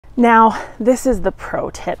Now, this is the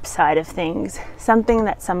pro tip side of things, something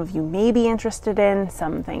that some of you may be interested in,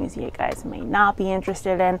 some things you guys may not be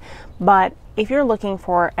interested in, but if you're looking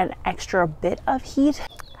for an extra bit of heat.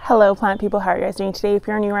 Hello plant people, how are you guys doing today? If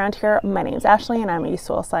you're new around here, my name is Ashley and I'm a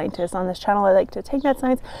soil scientist. On this channel, I like to take that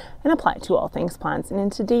science and apply it to all things plants. And in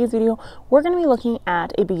today's video, we're going to be looking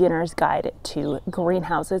at a beginner's guide to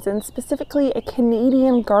greenhouses, and specifically a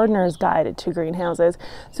Canadian gardener's guide to greenhouses.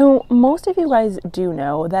 So most of you guys do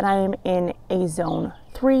know that I am in a zone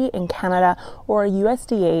 3 in Canada, or a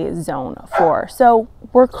USDA zone 4. So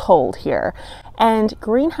we're cold here, and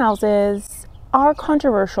greenhouses are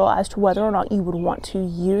controversial as to whether or not you would want to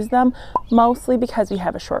use them, mostly because we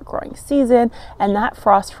have a short growing season, and that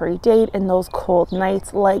frost-free date and those cold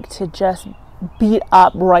nights like to just beat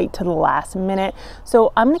up right to the last minute.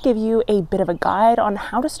 So I'm going to give you a bit of a guide on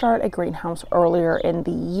how to start a greenhouse earlier in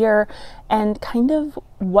the year, and kind of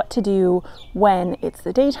what to do when it's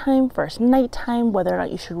the daytime versus nighttime, whether or not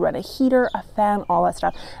you should run a heater, a fan, all that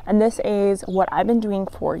stuff. And this is what I've been doing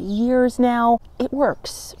for years now. It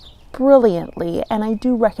works brilliantly, and I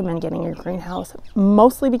do recommend getting your greenhouse,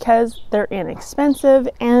 mostly because they're inexpensive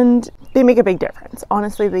and they make a big difference.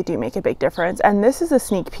 Honestly, they do make a big difference. And this is a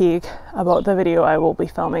sneak peek about the video I will be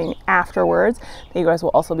filming afterwards that you guys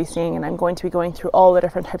will also be seeing, and I'm going to be going through all the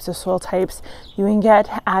different types of soil types you can get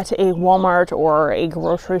at a Walmart or a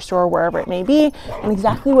grocery store, wherever it may be, and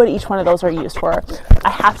exactly what each one of those are used for. I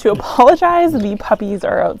have to apologize, the puppies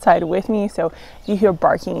are outside with me, so if you hear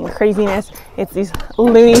barking and craziness, it's these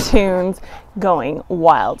Looney Tunes going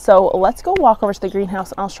wild. So let's go walk over to the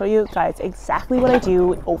greenhouse and I'll show you guys exactly what I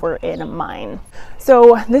do over in mine.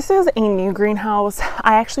 So this is a new greenhouse.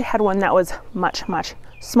 I actually had one that was much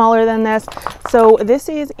smaller than this. So this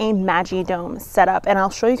is a Magidome setup, and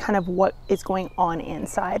I'll show you kind of what is going on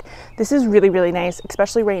inside. This is really nice,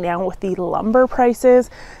 especially right now with the lumber prices.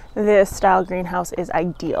 This style greenhouse is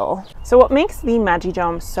ideal. So what makes the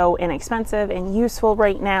Magidome so inexpensive and useful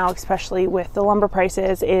right now, especially with the lumber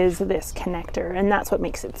prices, is this connector, and that's what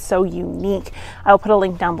makes it so unique. I'll put a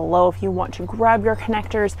link down below if you want to grab your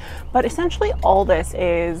connectors, but essentially all this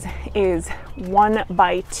is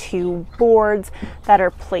 1x2 boards that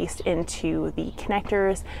are placed into the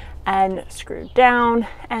connectors and screwed down,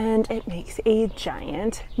 and it makes a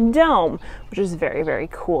giant dome, which is very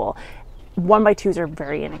cool. 1x2s are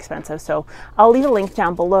very inexpensive, so I'll leave a link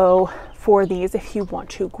down below for these if you want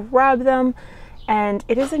to grab them. And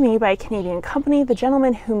it is made by a Canadian company. The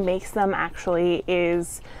gentleman who makes them actually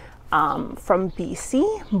is from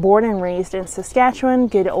BC, born and raised in Saskatchewan,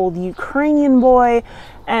 good old Ukrainian boy,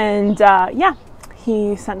 and yeah,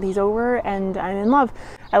 he sent these over and I'm in love.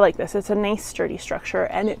 I like this. It's a nice sturdy structure,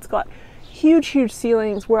 and it's got huge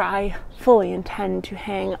ceilings where I fully intend to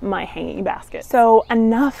hang my hanging basket. So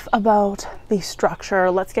enough about the structure.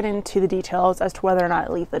 Let's get into the details as to whether or not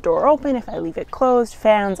I leave the door open, if I leave it closed,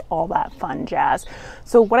 fans, all that fun jazz.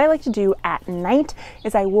 So what I like to do at night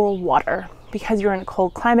is I will water. Because you're in a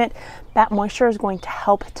cold climate, that moisture is going to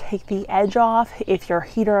help take the edge off if your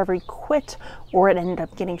heater ever quit or it ended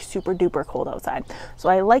up getting super duper cold outside. So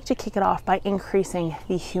I like to kick it off by increasing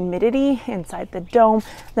the humidity inside the dome.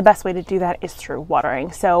 The best way to do that is through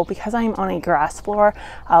watering. So because I'm on a grass floor,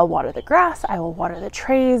 I'll water the grass, I will water the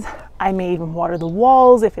trays, I may even water the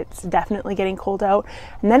walls if it's definitely getting cold out,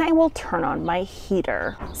 and then I will turn on my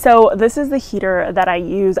heater. So this is the heater that I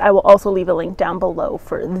use. I will also leave a link down below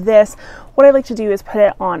for this. What I like to do is put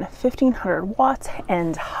it on 1500 watts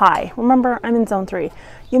and high. Remember, I'm in zone 3.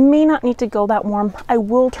 You may not need to go that warm. I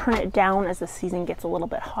will turn it down as the season gets a little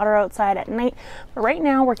bit hotter outside at night, but right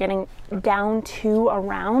now we're getting down to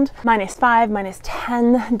around -5,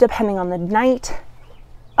 -10, depending on the night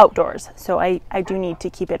outdoors. So I do need to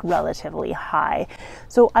keep it relatively high.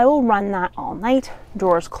 So I will run that all night,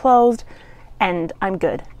 doors closed, and I'm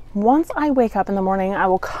good. Once I wake up in the morning, I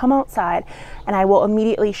will come outside and I will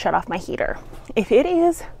immediately shut off my heater. If it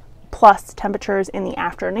is plus temperatures in the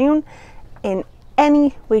afternoon, in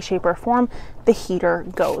any way, shape, or form, the heater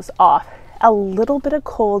goes off. A little bit of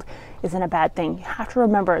cold isn't a bad thing. You have to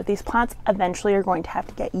remember, these plants eventually are going to have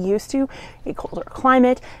to get used to a colder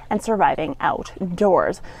climate and surviving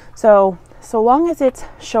outdoors. So long as it's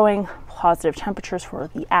showing positive temperatures for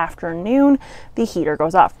the afternoon, the heater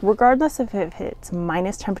goes off, regardless of if it's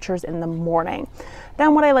minus temperatures in the morning.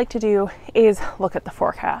 Then what I like to do is look at the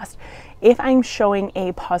forecast. If I'm showing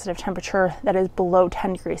a positive temperature that is below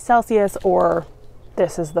 10 degrees Celsius, or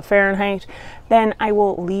this is the Fahrenheit, then I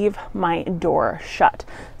will leave my door shut.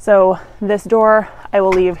 So this door I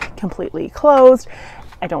will leave completely closed,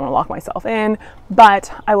 I don't want to lock myself in,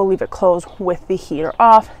 but I will leave it closed with the heater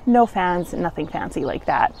off, no fans, nothing fancy like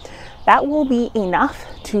that. That will be enough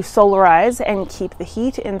to solarize and keep the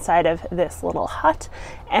heat inside of this little hut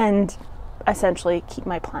and essentially keep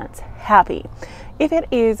my plants happy. If it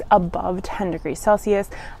is above 10 degrees Celsius,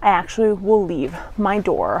 I actually will leave my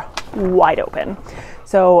door wide open.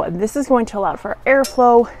 So this is going to allow for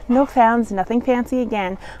airflow, no fans, nothing fancy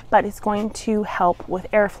again, but it's going to help with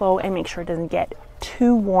airflow and make sure it doesn't get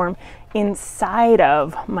too warm inside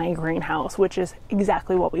of my greenhouse, which is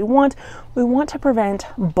exactly what we want. We want to prevent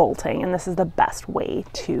bolting, and this is the best way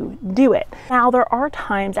to do it. Now, there are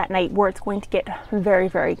times at night where it's going to get very,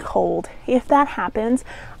 very cold. If that happens,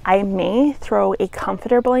 I may throw a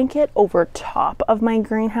comforter blanket over top of my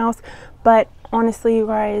greenhouse, but honestly, you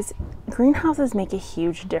guys, greenhouses make a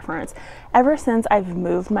huge difference. Ever since I've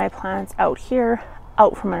moved my plants out here,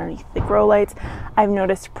 out from underneath the grow lights, I've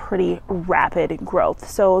noticed pretty rapid growth.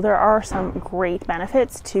 So there are some great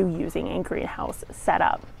benefits to using a greenhouse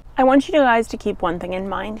setup. I want you guys to keep one thing in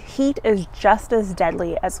mind. Heat is just as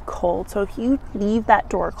deadly as cold. So if you leave that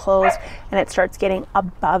door closed and it starts getting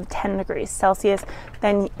above 10 degrees Celsius,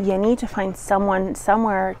 then you need to find someone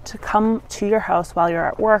somewhere to come to your house while you're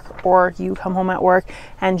at work, or you come home at work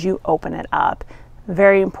and you open it up.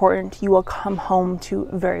 Very important, you will come home to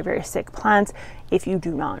very, very sick plants if you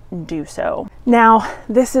do not do so. Now,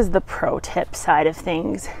 this is the pro tip side of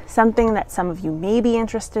things, something that some of you may be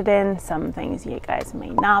interested in, some things you guys may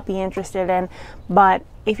not be interested in, but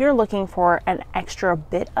if you're looking for an extra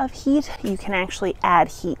bit of heat, you can actually add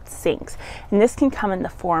heat sinks. And this can come in the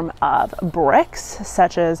form of bricks,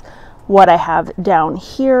 such as what I have down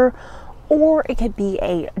here, or it could be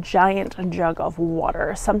a giant jug of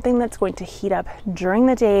water, something that's going to heat up during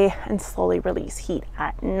the day and slowly release heat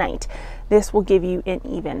at night. This will give you an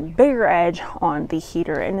even bigger edge on the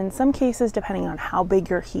heater, and in some cases, depending on how big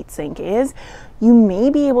your heat sink is, you may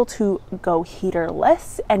be able to go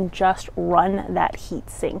heaterless and just run that heat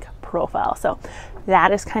sink profile. So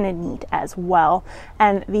that is kind of neat as well.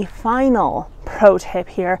 And the final pro tip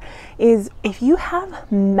here is if you have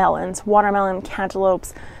melons, watermelon,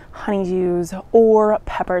 cantaloupes, honeydews, or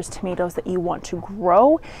peppers, tomatoes that you want to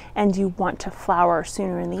grow and you want to flower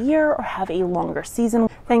sooner in the year or have a longer season,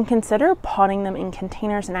 then consider potting them in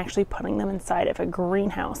containers and actually putting them inside of a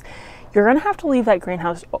greenhouse. You're going to have to leave that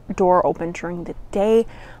greenhouse door open during the day,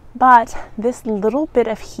 but this little bit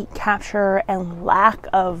of heat capture and lack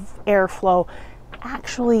of airflow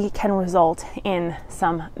actually can result in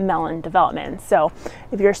some melon development. So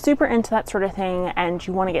if you're super into that sort of thing and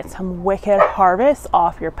you want to get some wicked harvests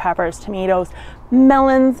off your peppers, tomatoes,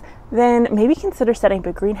 melons, then maybe consider setting up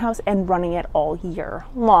a greenhouse and running it all year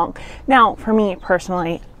long. Now, for me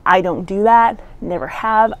personally, I don't do that, never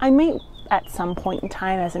have. I may at some point in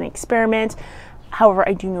time as an experiment. However,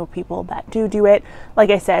 I do know people that do it.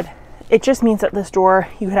 Like I said, it just means that this door,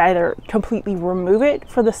 you could either completely remove it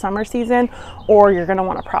for the summer season, or you're going to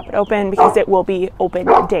want to prop it open because it will be open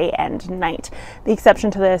day and night. The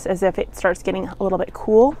exception to this is if it starts getting a little bit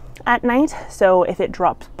cool at night. So if it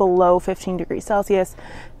drops below 15 degrees Celsius,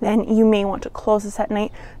 then you may want to close this at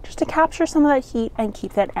night just to capture some of that heat and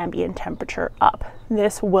keep that ambient temperature up.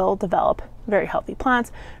 This will develop very healthy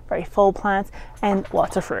plants, very full plants, and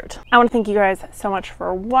lots of fruit. I want to thank you guys so much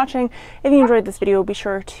for watching. If you enjoyed this video, be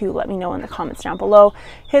sure to let me know in the comments down below.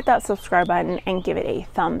 Hit that subscribe button and give it a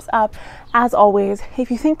thumbs up. As always, if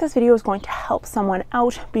you think this video is going to help someone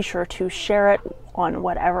out, be sure to share it on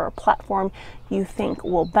whatever platform you think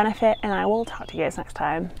will benefit, and I will talk to you guys next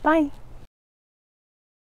time. Bye.